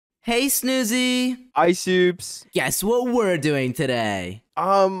Hey, Snoozy! Hi, Soups. Guess what we're doing today?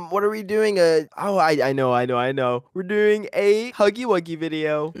 What are we doing? I know. We're doing a Huggy Wuggy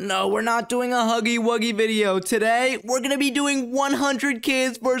video. No, we're not doing a Huggy Wuggy video. Today, we're gonna be doing 100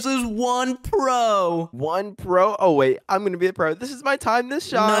 kids versus 1 pro. One pro? Oh, wait, I'm gonna be the pro. This is my time to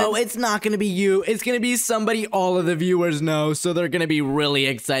shine. No, it's not gonna be you. It's gonna be somebody all of the viewers know, so they're gonna be really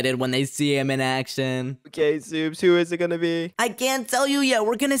excited when they see him in action. Okay, Soups, who is it gonna be? I can't tell you yet.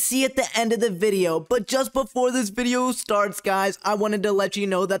 We're gonna see at the end of the video. But just before this video starts, guys, I wanted to let you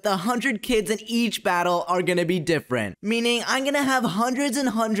know that the 100 kids in each battle are gonna be different. Meaning, I'm gonna have hundreds and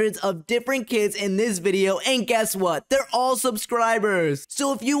hundreds of different kids in this video, and guess what? They're all subscribers.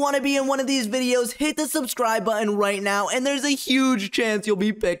 So if you want to be in one of these videos, hit the subscribe button right now, and there's a huge chance you'll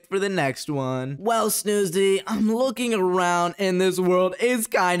be picked for the next one. Well, Snoozy, I'm looking around, and this world is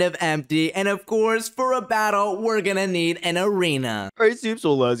kind of empty, and of course, for a battle, we're gonna need an arena. Alright, Soups,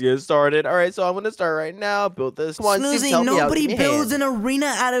 so let's get started. Alright, so I'm gonna start right now. Build this one. Soups, Snoozy, help me out. nobody Give me a hand. builds an arena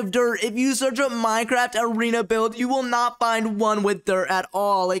out of dirt. If you search up Minecraft arena build, you will not find one with dirt at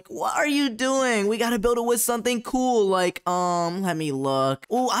all. Like, what are you doing? We gotta build it with something cool. Like, let me look.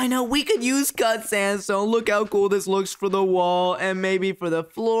 Oh, I know, we could use cut sandstone. Look how cool this looks for the wall. And maybe for the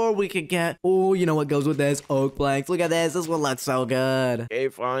floor, we could get, oh, you know what goes with this? Oak planks. Look at this. This one looks so good. Okay,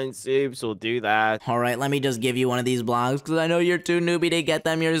 fine, Soups, we'll do that. All right, let me just give you one of these blocks because I know you're too newbie to get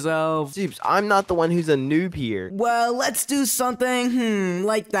them yourself. Soups, I'm not the one who's a noob here. Well, let's do something,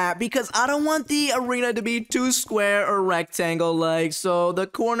 like that, because I don't want the arena to be too square or rectangle-like, so the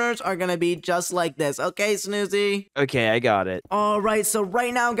corners are gonna be just like this, okay, Snoozy? Okay, I got it. Alright, so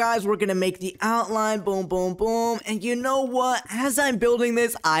right now, guys, we're gonna make the outline, boom, boom, boom, and you know what? As I'm building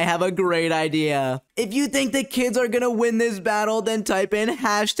this, I have a great idea. If you think the kids are gonna win this battle, then type in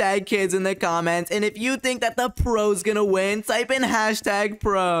hashtag kids in the comments, and if you think that the pro's gonna win, type in hashtag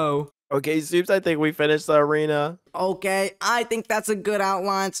pro. Okay, Soups, I think we finished the arena. Okay, I think that's a good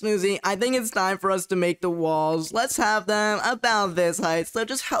outline, Snoozy. I think it's time for us to make the walls. Let's have them about this height, so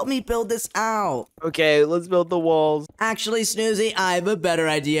just help me build this out. Okay, let's build the walls. Actually, Snoozy, I have a better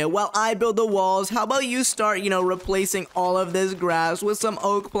idea. While I build the walls, how about you start, replacing all of this grass with some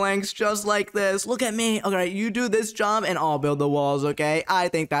oak planks just like this? Look at me. Okay, you do this job and I'll build the walls, okay? I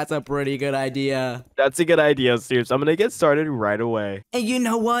think that's a pretty good idea. That's a good idea, Soups. I'm gonna get started right away. And you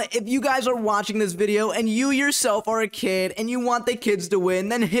know what? If you guys are watching this video and you yourself are a kid and you want the kids to win,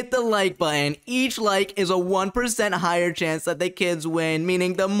 then hit the like button. Each like is a 1% higher chance that the kids win,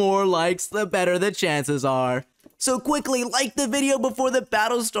 meaning the more likes, the better the chances are. So quickly, like the video before the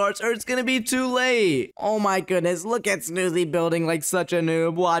battle starts or it's gonna be too late. Oh my goodness, look at Snoozy building like such a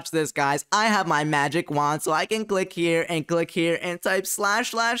noob. Watch this, guys. I have my magic wand, so I can click here and type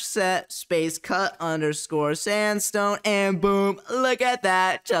 //set space cut _ sandstone, and boom, look at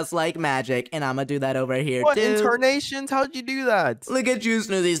that, just like magic. And I'm gonna do that over here What too. incarnations? How'd you do that? Look at you,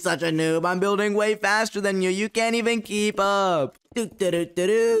 Snoozy, such a noob. I'm building way faster than you. You can't even keep up.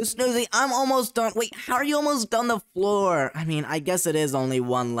 Snoozy, I'm almost done. Wait, how are you almost done the floor? I mean, I guess it is only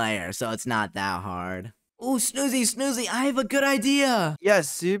one layer, so it's not that hard. Ooh, Snoozy, I have a good idea. Yes,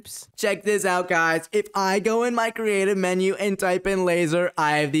 Soups. Check this out, guys. If I go in my creative menu and type in laser,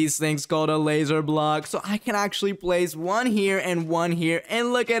 I have these things called a laser block. So I can actually place one here and one here.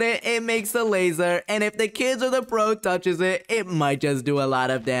 And look at it, it makes the laser. And if the kids or the pro touches it, it might just do a lot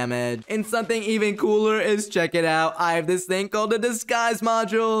of damage. And something even cooler is, check it out, I have this thing called a disguise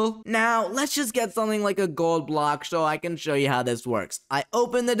module. Now, let's just get something like a gold block so I can show you how this works. I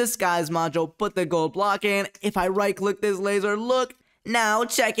open the disguise module, put the gold block in. If I right click this laser, look, now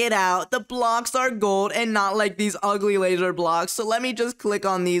check it out. The blocks are gold and not like these ugly laser blocks. So let me just click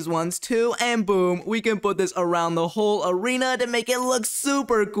on these ones too, and boom, we can put this around the whole arena to make it look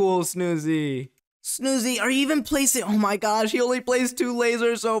super cool, Snoozy. Snoozy, are you even placing? Oh my gosh, he only placed 2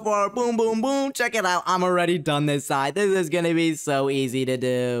 lasers so far. Boom, boom, boom. Check it out. I'm already done this side. This is gonna be so easy to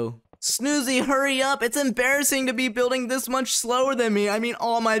do. Snoozy, hurry up. It's embarrassing to be building this much slower than me. I mean,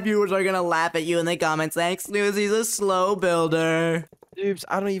 all my viewers are gonna laugh at you in the comments saying Snoozy's a slow builder. Oops,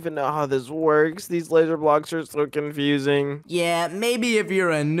 I don't even know how this works. These laser blocks are so confusing. Yeah, maybe if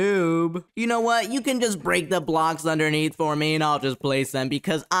you're a noob. You know what? You can just break the blocks underneath for me and I'll just place them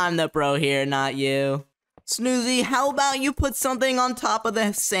because I'm the pro here, not you. Snoozy, how about you put something on top of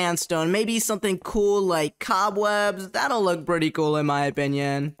the sandstone? Maybe something cool like cobwebs? That'll look pretty cool in my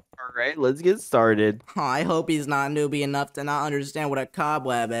opinion. Alright, let's get started. Oh, I hope he's not newbie enough to not understand what a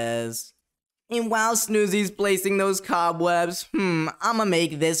cobweb is. And while Snoozy's placing those cobwebs, I'ma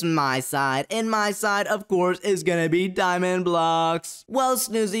make this my side. And my side, of course, is gonna be diamond blocks. Well,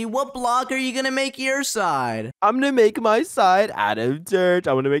 Snoozy, what block are you gonna make your side? I'm gonna make my side out of dirt.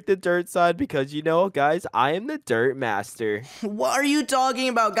 I'm gonna make the dirt side because, you know, guys, I am the dirt master. What are you talking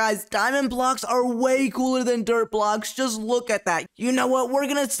about, guys? Diamond blocks are way cooler than dirt blocks. Just look at that. You know what? We're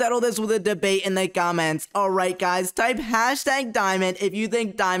gonna settle this with a debate in the comments. Alright, guys, type hashtag diamond if you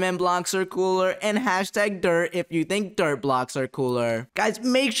think diamond blocks are cooler, and hashtag dirt if you think dirt blocks are cooler. Guys,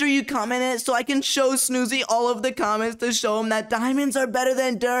 make sure you comment it so I can show Snoozy all of the comments to show him that diamonds are better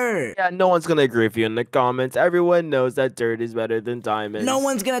than dirt. Yeah, no one's gonna agree with you in the comments. Everyone knows that dirt is better than diamonds. No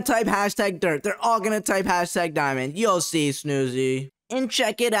one's gonna type hashtag dirt. They're all gonna type hashtag diamond. You'll see, Snoozy. And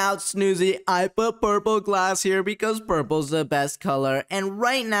check it out, Snoozy, I put purple glass here because purple's the best color. And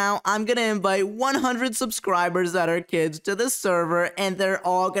right now, I'm gonna invite 100 subscribers that are kids to the server, and they're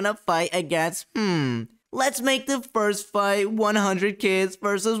all gonna fight against, let's make the first fight 100 kids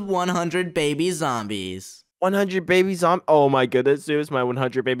versus 100 baby zombies. 100 baby zombies. Oh my goodness, Zeus, my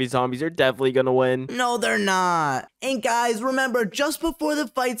 100 baby zombies are definitely gonna win. No, they're not. And guys, remember, just before the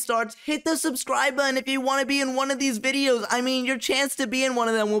fight starts, hit the subscribe button if you want to be in one of these videos. I mean, your chance to be in one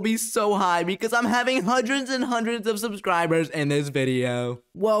of them will be so high because I'm having hundreds and hundreds of subscribers in this video.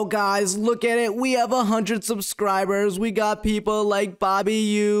 Well, guys, look at it. We have 100 subscribers. We got people like Bobby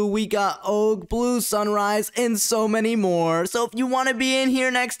U, we got Oak, Blue Sunrise, and so many more. So if you want to be in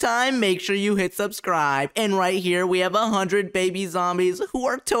here next time, make sure you hit subscribe. And right here, we have 100 baby zombies who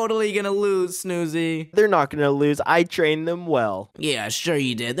are totally gonna lose, Snoozy. They're not gonna lose. I trained them well. Yeah, sure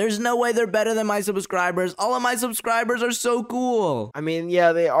you did. There's no way they're better than my subscribers. All of my subscribers are so cool. I mean,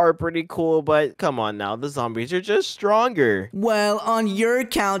 yeah, they are pretty cool, but come on now. The zombies are just stronger. Well, on your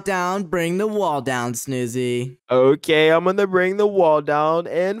countdown, bring the wall down, Snoozy. Okay, I'm gonna bring the wall down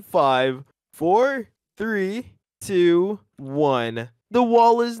in 5, 4, 3, 2, 1. The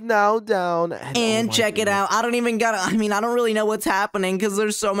wall is now down. And check it out. I don't really know what's happening because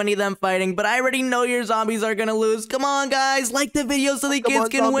there's so many of them fighting, but I already know your zombies are gonna lose. Come on, guys. Like the video so the kids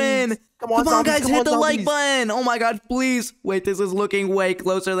can win. Come on, guys. Hit the like button. Oh my god, please. Wait, this is looking way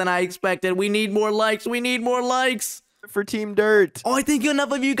closer than I expected. We need more likes. We need more likes. For Team Dirt. Oh, I think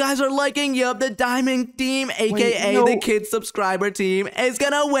enough of you guys are liking. Yup, the Diamond Team, aka the Kid Subscriber Team, is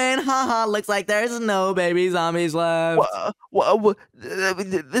gonna win. Haha, looks like there's no baby zombies left.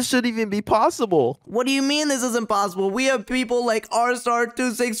 This shouldn't even be possible. What do you mean this isn't possible? We have people like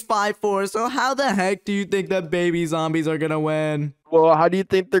rstar2654, so how the heck do you think that baby zombies are gonna win? Well, how do you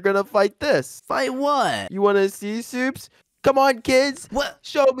think they're gonna fight this? Fight what? You wanna see, Soups? Come on, kids. What?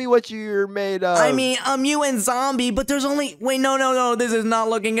 Show me what you're made of. I mean, I'm you and Zombie, but there's only... Wait, no. This is not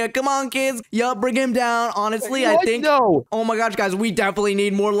looking good. Come on, kids. Yup, bring him down. Honestly, I think... No. Oh my gosh, guys. We definitely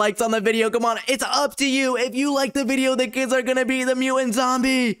need more likes on the video. Come on. It's up to you. If you like the video, the kids are gonna be the mutant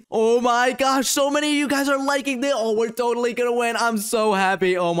zombie. Oh my gosh. So many of you guys are liking this. Oh, we're totally gonna win. I'm so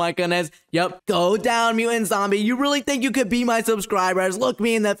happy. Oh my goodness. Yup. Go down, mutant zombie. You really think you could be my subscribers? Look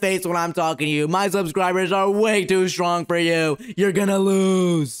me in the face when I'm talking to you. My subscribers are way too strong for you. You're gonna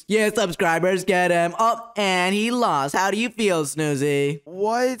lose. Yeah, subscribers, get him. Oh, and he lost. How do you feel, Snoozy?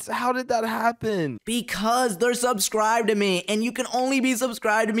 What? How did that happen? Because they're subscribed to me, and you can only be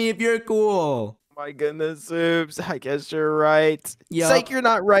subscribed to me if you're cool. My goodness, Soups. I guess you're right. Yep. Psych, you're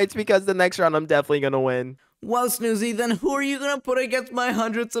not right because the next round I'm definitely gonna win. Well, Snoozy, then who are you gonna put against my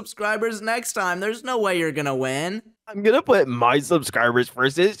 100 subscribers next time? There's no way you're gonna win. I'm gonna put my subscribers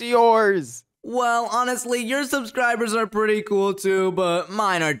versus yours. Well, honestly, your subscribers are pretty cool too, but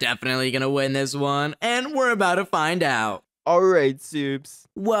mine are definitely gonna win this one, and we're about to find out. Alright, Soups.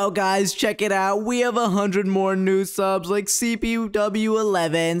 Well, guys, check it out. We have 100 more new subs like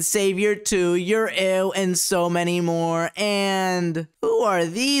CPW11, Savior 2, You're Ill, and so many more. And who are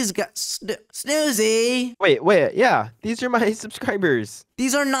these guys? Snoozy. Wait, yeah. These are my subscribers.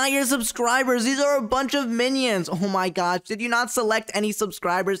 These are not your subscribers. These are a bunch of minions. Oh my gosh, did you not select any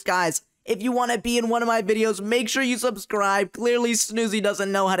subscribers, guys? If you want to be in one of my videos, make sure you subscribe. Clearly, Snoozy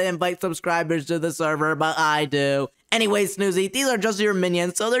doesn't know how to invite subscribers to the server, but I do. Anyway, Snoozy, these are just your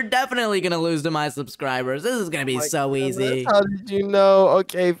minions, so they're definitely gonna lose to my subscribers. This is gonna be so easy. How did you know?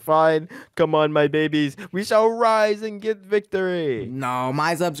 Okay, fine. Come on, my babies. We shall rise and get victory. No,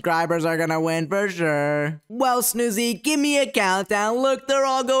 my subscribers are gonna win for sure. Well, Snoozy, give me a countdown. Look, they're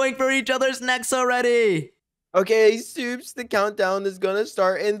all going for each other's necks already. Okay, Soups, the countdown is gonna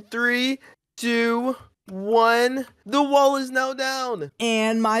start in 3, 2, 1. The wall is now down.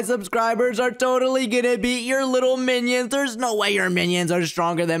 And my subscribers are totally gonna beat your little minions. There's no way your minions are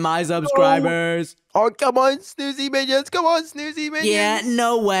stronger than my subscribers. Oh, come on, Snoozy Minions. Come on, Snoozy Minions. Yeah,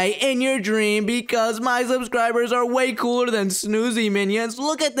 no way. In your dream, because my subscribers are way cooler than Snoozy Minions.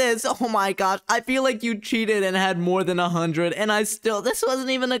 Look at this. Oh my gosh. I feel like you cheated and had more than 100, and this wasn't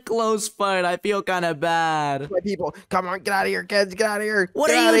even a close fight. I feel kind of bad. My people, come on, get out of here, kids. Get out of here.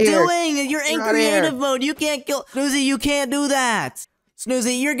 What are you doing? You're in creative mode. You can't kill. Snoozy, you can't do that.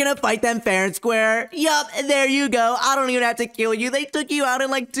 Snoozy, you're gonna fight them fair and square. Yup, there you go. I don't even have to kill you. They took you out in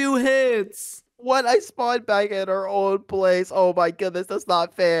like 2 hits. What? I spawned back at our old place. Oh my goodness, that's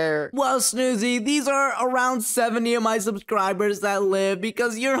not fair. Well, Snoozy, these are around 70 of my subscribers that live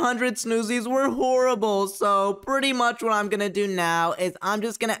because your 100 Snoozies were horrible. So pretty much what I'm gonna do now is I'm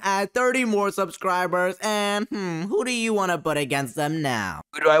just gonna add 30 more subscribers and who do you want to put against them now?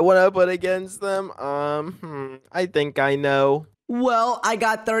 Who do I want to put against them? I think I know. Well, I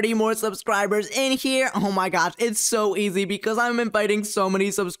got 30 more subscribers in here. Oh my gosh, it's so easy because I'm inviting so many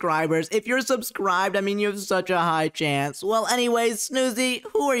subscribers. If you're subscribed, I mean, you have such a high chance. Well, anyways, Snoozy,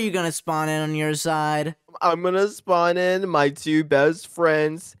 who are you gonna spawn in on your side? I'm gonna spawn in my 2 best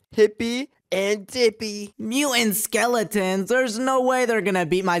friends, Hippie and Dippy. Mutant skeletons? There's no way they're gonna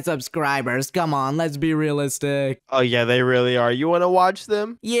beat my subscribers. Come on, let's be realistic. Oh yeah, they really are. You wanna watch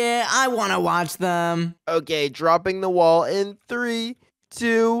them? Yeah, I wanna watch them. Okay, dropping the wall in 3,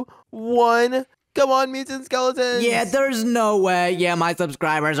 2, 1. Come on, mutant skeletons. Yeah, there's no way. Yeah, my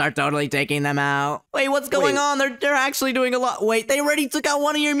subscribers are totally taking them out. Wait, what's going on? They're actually doing a lot. Wait, they already took out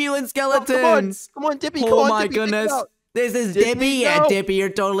one of your mutant skeletons. Come on, Dippy. Oh my goodness. This is Dippy. Yeah, Dippy, you're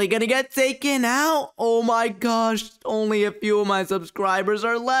totally gonna get taken out. Oh my gosh, only a few of my subscribers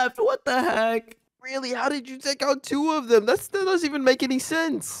are left. What the heck? Really? How did you take out 2 of them? That doesn't even make any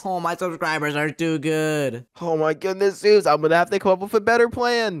sense. Oh, my subscribers are too good. Oh my goodness, Zeus. I'm gonna have to come up with a better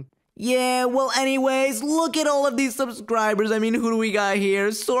plan. Yeah, well, anyways, look at all of these subscribers. I mean, who do we got here?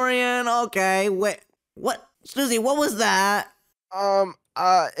 Sorian, okay. Wait, what? Susie, what was that?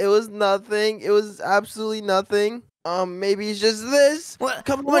 It was nothing. It was absolutely nothing. Maybe it's just this. What?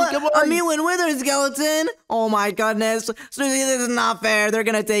 Come on. A mutant wither skeleton? Oh my goodness. Susie, this is not fair. They're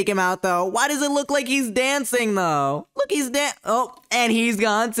gonna take him out, though. Why does it look like he's dancing, though? Look, he's Oh, and he's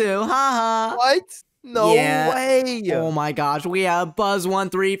gone, too. Ha. What? No way. Oh my gosh, we have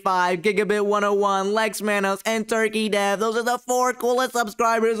Buzz135, Gigabit 101, Lex Manos, and Turkey Dev. Those are the 4 coolest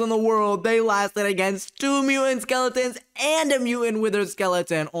subscribers in the world. They lasted against 2 mutant skeletons and a mutant wither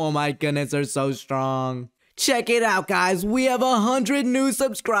skeleton. Oh my goodness, they're so strong. Check it out, guys. We have 100 new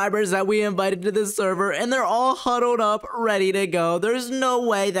subscribers that we invited to the server, and they're all huddled up, ready to go. There's no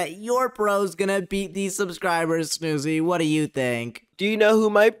way that your pro's gonna beat these subscribers, Snoozy. What do you think? Do you know who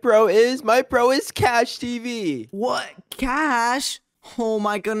my pro is? My pro is Cash TV. What? Cash? Oh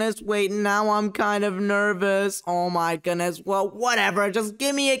my goodness, wait, now I'm kind of nervous. Oh my goodness, well, whatever, just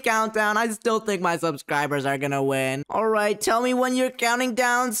give me a countdown. I still think my subscribers are gonna win. Alright, tell me when you're counting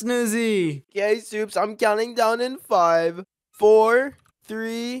down, Snoozy. Okay, Soups, I'm counting down in 5, 4,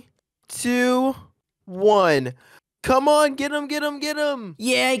 3, 2, 1. Come on, get him.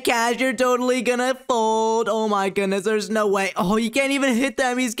 Yeah, Cash, you're totally gonna fold. Oh my goodness, there's no way. Oh, you can't even hit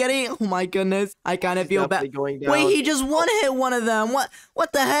them. He's getting... Oh my goodness, I kind of feel bad. Wait, he just hit one of them.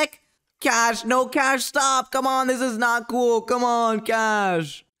 What the heck? Cash, no, Cash, stop. Come on, this is not cool. Come on,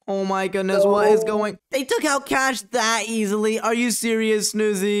 Cash. Oh my goodness, what is going... They took out Cash that easily. Are you serious,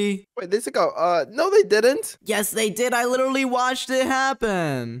 Snoozy? Wait, they took out... No, they didn't. Yes, they did. I literally watched it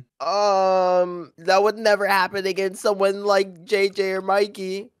happen. That would never happen against someone like JJ or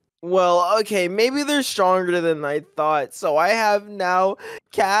Mikey. Well, okay, maybe they're stronger than I thought. So I have now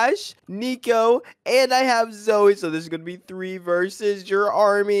Cash, Nico, and I have Zoe. So there's gonna be 3 versus your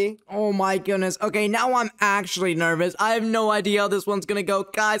army. Oh my goodness. Okay, now I'm actually nervous. I have no idea how this one's gonna go.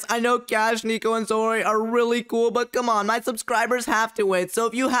 Guys, I know Cash, Nico, and Zoe are really cool, but come on, my subscribers have to win. So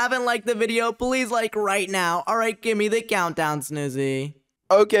if you haven't liked the video, please like right now. Alright, give me the countdown, Snoozy.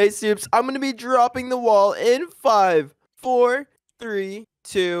 Okay, Soups, I'm gonna be dropping the wall in 5, 4, 3,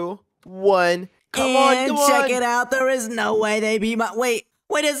 2, 1. Come on. Check it out. There is no way they beat my... Wait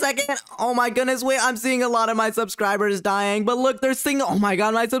a second. Oh my goodness. Wait, I'm seeing a lot of my subscribers dying. But look, they're singing... Oh my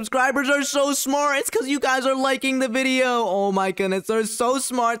god, my subscribers are so smart. It's because you guys are liking the video. Oh my goodness. They're so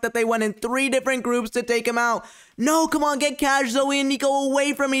smart that they went in 3 different groups to take him out. No, come on, get Cash, Zoe, and Nico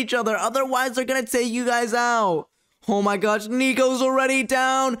away from each other. Otherwise, they're gonna take you guys out. Oh my gosh, Nico's already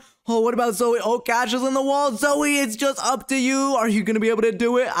down. Oh, what about Zoe? Oh, Cash is in the wall. Zoe, it's just up to you. Are you going to be able to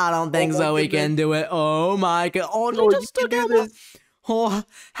do it? I don't think Zoe can do it. Oh my god. Oh, she just took out this. Oh,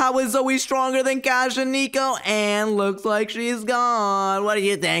 how is Zoe stronger than Cash and Nico? And looks like she's gone. What do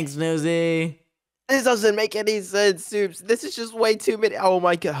you think, Snoozy? This doesn't make any sense, Soups. This is just way too many. Oh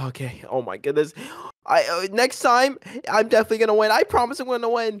my god. Okay. Oh my goodness. Next time, I'm definitely gonna win. I promise I'm gonna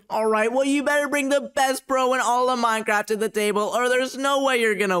win. Alright, well, you better bring the best pro in all of Minecraft to the table, or there's no way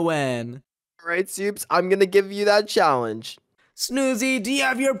you're gonna win. Alright, Soups, I'm gonna give you that challenge. Snoozy, do you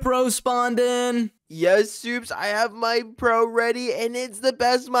have your pro spawned in? Yes, Soups, I have my pro ready, and it's the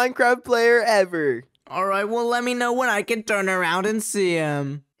best Minecraft player ever. Alright, well, let me know when I can turn around and see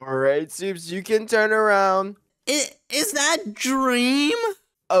him. Alright, Soups, you can turn around. Is that Dream?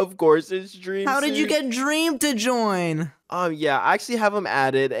 Of course, it's Dream. How did you get Dream to join? Yeah, I actually have him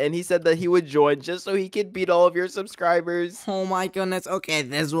added, and he said that he would join just so he could beat all of your subscribers. Oh my goodness. Okay,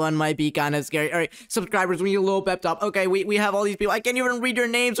 this one might be kind of scary. All right, subscribers, we need a little pep talk. Okay, we have all these people. I can't even read your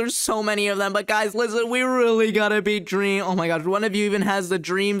names. There's so many of them. But guys, listen, we really gotta beat Dream. Oh my gosh, one of you even has the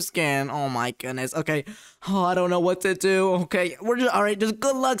Dream skin. Oh my goodness. Okay. Oh, I don't know what to do. Okay, all right, just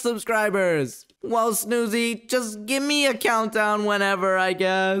good luck, subscribers. Well, Snoozy, just give me a countdown whenever, I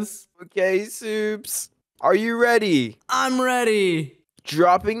guess. Okay, Soups. Are you ready? I'm ready.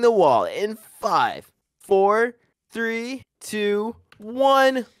 Dropping the wall in 5, 4, 3, 2,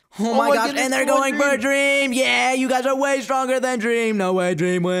 1. Oh my gosh, goodness, and they're come on, going for Dream. Yeah, you guys are way stronger than Dream. No way,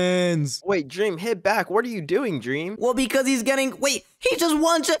 Dream wins. Wait, Dream, hit back. What are you doing, Dream? Well, because he's getting... Wait, he just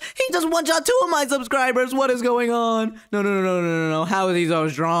one-shot 2 of my subscribers. What is going on? No. How is he so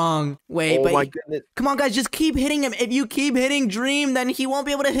strong? Wait, oh but... my goodness. Come on, guys, just keep hitting him. If you keep hitting Dream, then he won't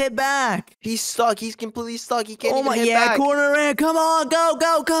be able to hit back. He's stuck. He's completely stuck. He can't even hit yeah, back. corner in. Come on,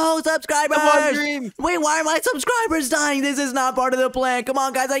 go, subscribers. Come on, Dream. Wait, why are my subscribers dying? This is not part of the plan. Come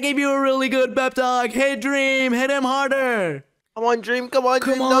on, guys, I gave you a really good pep talk. Hit Dream, hit him harder. Come on, Dream. Come on,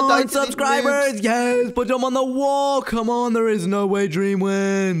 Dream. Come on, subscribers. Yes, put them on the wall. Come on, there is no way Dream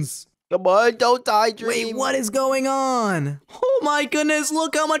wins. Come on, don't die, Dream. Wait, what is going on? Oh my goodness,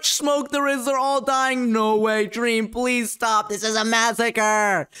 look how much smoke there is. They're all dying. No way, Dream, please stop. This is a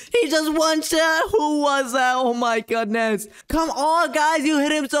massacre. He just one-shot. Who was that? Oh my goodness. Come on, guys, you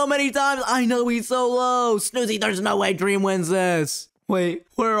hit him so many times. I know he's so low. Snoozy, there's no way Dream wins this. Wait,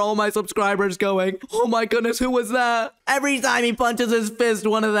 where are all my subscribers going? Oh my goodness, who was that? Every time he punches his fist,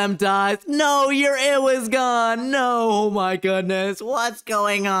 one of them dies. No, your it was gone. No, oh my goodness. What's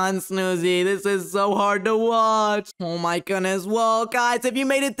going on, Snoozy? This is so hard to watch. Oh my goodness. Well, guys, if you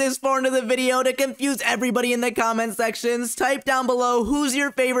made it this far into the video, to confuse everybody in the comment sections, type down below who's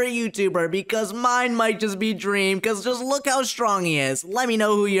your favorite YouTuber, because mine might just be Dream, because just look how strong he is. Let me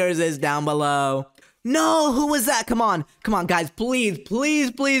know who yours is down below. No, who was that? Come on, guys, please,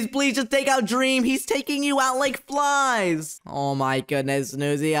 just take out Dream. He's taking you out like flies. Oh my goodness,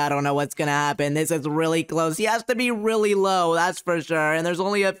 Snoozy, I don't know what's gonna happen. This is really close. He has to be really low, that's for sure. And there's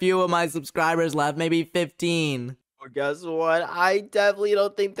only a few of my subscribers left, maybe 15. Well, guess what? I definitely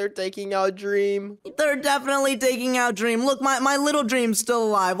don't think they're taking out Dream. They're definitely taking out Dream. Look, my little Dream's still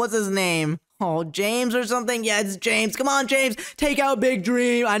alive. What's his name? Oh, James or something? Yeah, it's James. Come on, James. Take out Big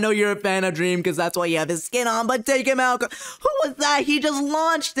Dream. I know you're a fan of Dream because that's why you have his skin on, but take him out. Who was that? He just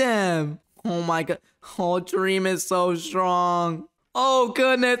launched him. Oh, my God. Oh, Dream is so strong. Oh,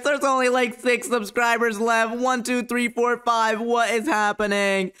 goodness. There's only like 6 subscribers left. 1, 2, 3, 4, 5. What is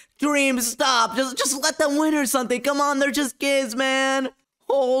happening? Dream, stop. Just let them win or something. Come on, they're just kids, man.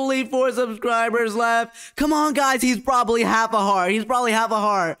 Only 4 subscribers left. Come on, guys. He's probably half a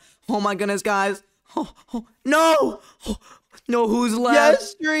heart. Oh my goodness, guys. No! No, who's left?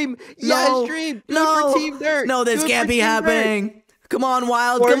 Yes, Dream. Yes, Dream. No. For Team Dirt. No, this can't be happening. Come on,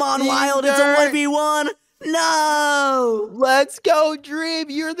 Wild. Come on, Wild. It's a 1v1. No! Let's go, Dream.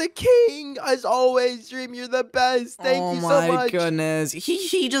 You're the king. As always, Dream, you're the best. Thank you so much. Oh my goodness.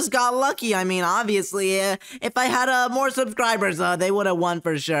 He just got lucky. I mean, obviously, if I had more subscribers, they would have won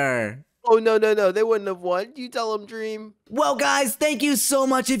for sure. Oh, no. They wouldn't have won. You tell them, Dream. Well, guys, thank you so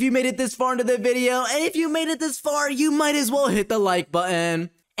much if you made it this far into the video. And if you made it this far, you might as well hit the like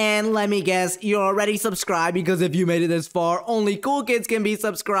button. And let me guess, you're already subscribed, because if you made it this far, only cool kids can be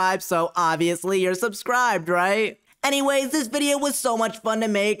subscribed. So obviously you're subscribed, right? Anyways, this video was so much fun to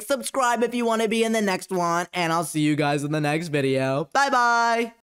make. Subscribe if you want to be in the next one. And I'll see you guys in the next video. Bye-bye.